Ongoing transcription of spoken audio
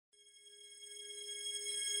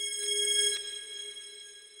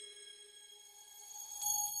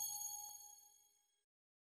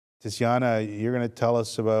Tiziana, you're going to tell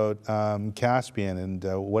us about CASPIAN and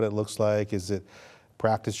what it looks like. Is it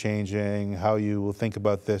practice changing? How you will think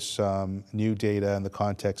about this new data in the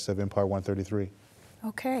context of IMpower133?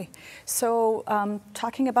 Okay, so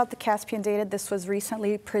talking about the CASPIAN data, this was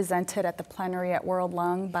recently presented at the plenary at World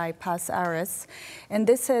Lung by Paz Aris, and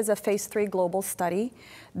this is a phase 3 global study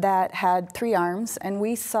that had 3 arms, and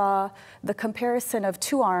we saw the comparison of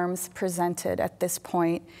 2 arms presented at this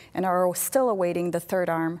point and are still awaiting the 3rd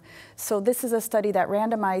arm. So this is a study that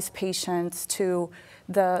randomized patients to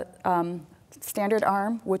the standard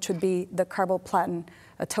arm, which would be the carboplatin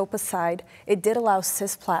etoposide. It did allow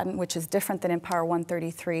cisplatin, which is different than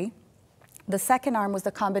IMpower133. The second arm was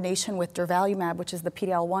the combination with durvalumab, which is the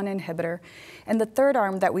PD-L1 inhibitor. And the 3rd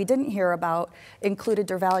arm that we didn't hear about included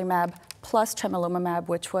durvalumab plus tremelimumab,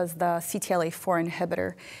 which was the CTLA-4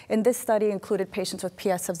 inhibitor. And this study included patients with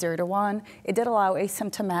PS of 0 to 1. It did allow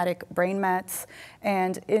asymptomatic brain mets.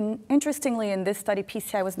 And interestingly, in this study,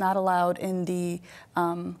 PCI was not allowed in the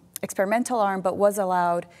experimental arm, but was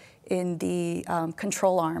allowed in the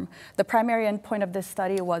control arm. The primary endpoint of this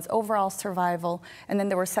study was overall survival, and then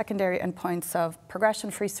there were secondary endpoints of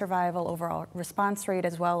progression-free survival, overall response rate,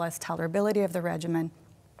 as well as tolerability of the regimen.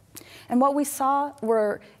 And what we saw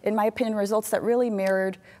were, in my opinion, results that really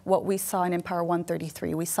mirrored what we saw in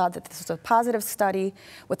IMpower133. We saw that this was a positive study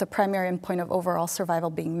with the primary endpoint of overall survival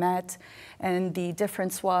being met, and the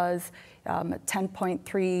difference was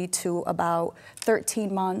 10.3 to about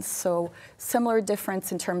 13 months, so similar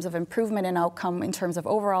difference in terms of improvement in outcome in terms of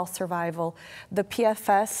overall survival. The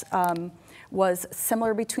PFS was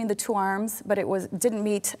similar between the 2 arms, but it didn't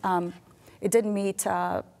meet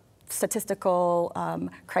statistical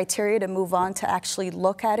criteria to move on to actually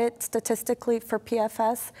look at it statistically for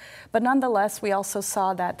PFS. But nonetheless, we also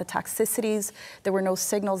saw that the toxicities, there were no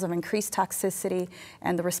signals of increased toxicity,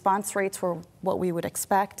 and the response rates were what we would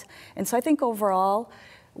expect. And so I think overall,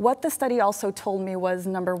 what the study also told me was,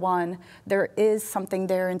 number one, there is something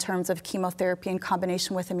there in terms of chemotherapy in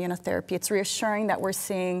combination with immunotherapy. It's reassuring that we're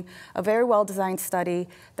seeing a very well-designed study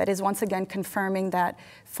that is once again confirming that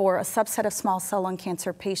for a subset of small cell lung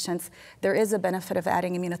cancer patients, there is a benefit of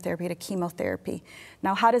adding immunotherapy to chemotherapy.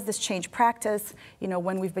 Now, how does this change practice? You know,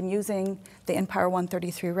 when we've been using the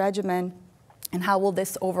IMpower133 regimen, and how will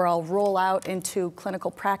this overall roll out into clinical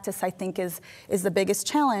practice, I think is the biggest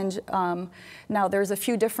challenge. Now, there's a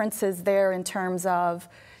few differences there in terms of,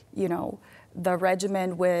 you know, the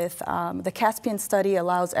regimen with the CASPIAN study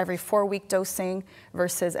allows every 4-week dosing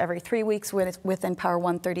versus every 3 weeks with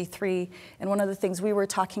IMpower133. And one of the things we were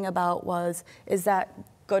talking about was, is that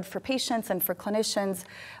good for patients and for clinicians?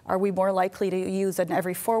 Are we more likely to use an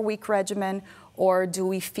every 4-week regimen, or do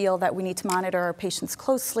we feel that we need to monitor our patients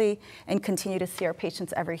closely and continue to see our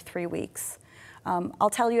patients every 3 weeks? I'll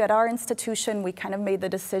tell you, at our institution, we kind of made the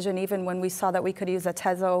decision, even when we saw that we could use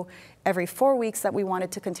atezo every 4 weeks, that we wanted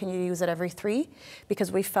to continue to use it every 3,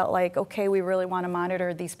 because we felt like, okay, we really want to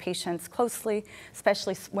monitor these patients closely,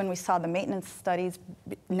 especially when we saw the maintenance studies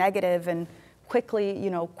negative and quickly, you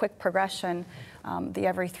know, quick progression. The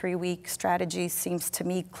every 3-week strategy seems to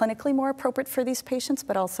me clinically more appropriate for these patients,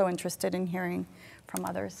 but also interested in hearing from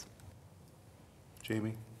others.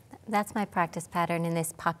 Jamie? That's my practice pattern in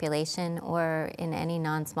this population, or in any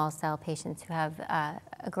non-small cell patients who have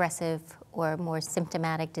aggressive or more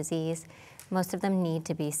symptomatic disease. Most of them need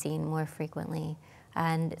to be seen more frequently.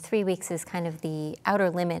 And 3 weeks is kind of the outer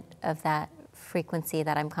limit of that frequency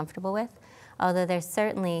that I'm comfortable with. Although there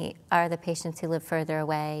certainly are the patients who live further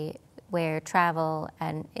away, where travel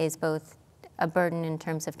is both a burden in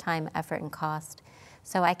terms of time, effort, and cost.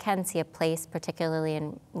 So I can see a place, particularly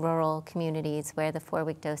in rural communities, where the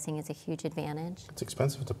 4-week dosing is a huge advantage. It's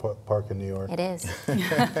expensive to park in New York. It is.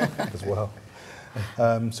 As well.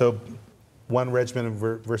 So one regimen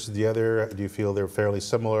versus the other, do you feel they're fairly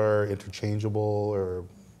similar, interchangeable, or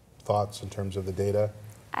thoughts in terms of the data?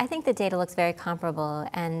 I think the data looks very comparable,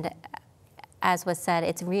 and as was said,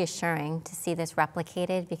 it's reassuring to see this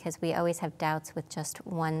replicated, because we always have doubts with just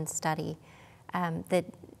one study. The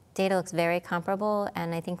data looks very comparable,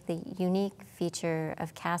 and I think the unique feature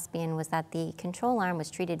of CASPIAN was that the control arm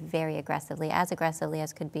was treated very aggressively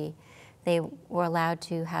as could be. They were allowed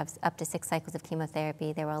to have up to 6 cycles of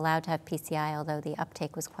chemotherapy. They were allowed to have PCI, although the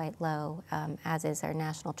uptake was quite low, as is our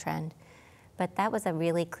national trend. But that was a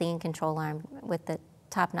really clean control arm with the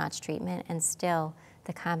top-notch treatment, and still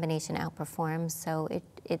the combination outperforms, so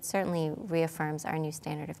it certainly reaffirms our new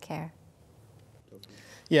standard of care.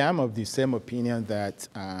 Yeah, I'm of the same opinion that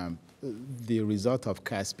the result of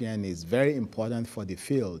CASPIAN is very important for the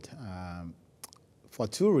field for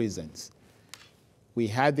 2 reasons. We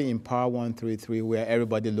had the IMpower133 where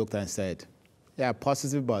everybody looked and said, yeah,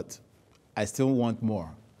 positive, but I still want more.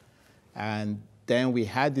 And then we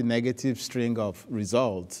had the negative string of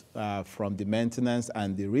results from the maintenance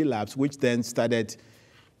and the relapse, which then started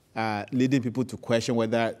leading people to question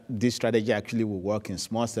whether this strategy actually will work in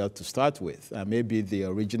small cell to start with. Maybe the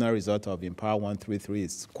original result of IMpower133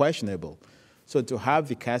 is questionable. So to have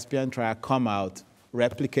the CASPIAN trial come out,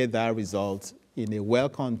 replicate that result in a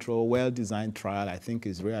well-controlled, well-designed trial, I think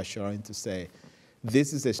is reassuring to say,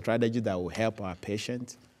 this is a strategy that will help our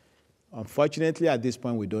patients. Unfortunately, at this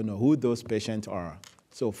point, we don't know who those patients are.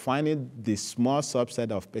 So finding the small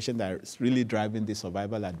subset of patients that are really driving the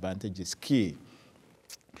survival advantage is key.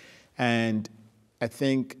 And I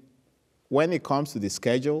think when it comes to the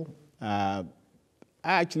schedule, I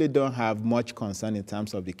actually don't have much concern in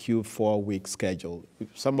terms of the Q4-week schedule.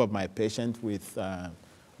 Some of my patients with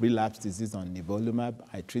relapsed disease on nivolumab,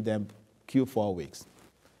 I treat them Q4 weeks,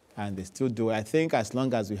 and they still do it. I think as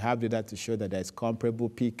long as we have data to show that there's comparable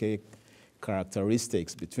PK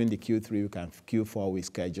characteristics between the Q3 week and Q4 week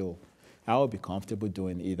schedule, I will be comfortable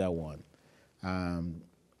doing either one.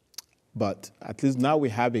 But at least now we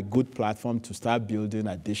have a good platform to start building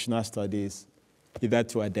additional studies, either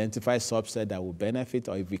to identify subset that will benefit,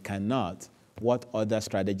 or if we cannot, what other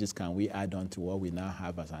strategies can we add on to what we now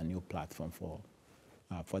have as our new platform for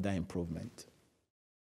further improvement.